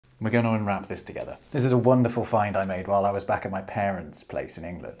We're going to unwrap this together. This is a wonderful find I made while I was back at my parents' place in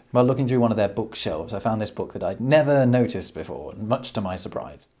England. While looking through one of their bookshelves, I found this book that I'd never noticed before, much to my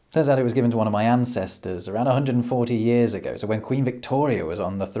surprise. Turns out it was given to one of my ancestors around 140 years ago, so when Queen Victoria was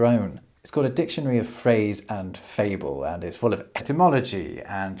on the throne. It's called A Dictionary of Phrase and Fable, and it's full of etymology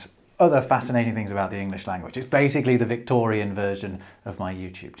and other fascinating things about the English language. It's basically the Victorian version of my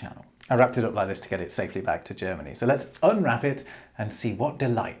YouTube channel. I wrapped it up like this to get it safely back to Germany. So let's unwrap it and see what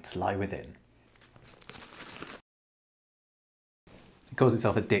delights lie within. It calls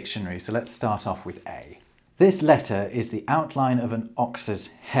itself a dictionary, so let's start off with A. This letter is the outline of an ox's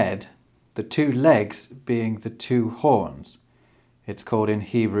head, the two legs being the two horns. It's called in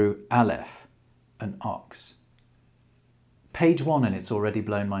Hebrew Aleph, an ox. Page 1 and it's already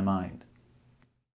blown my mind.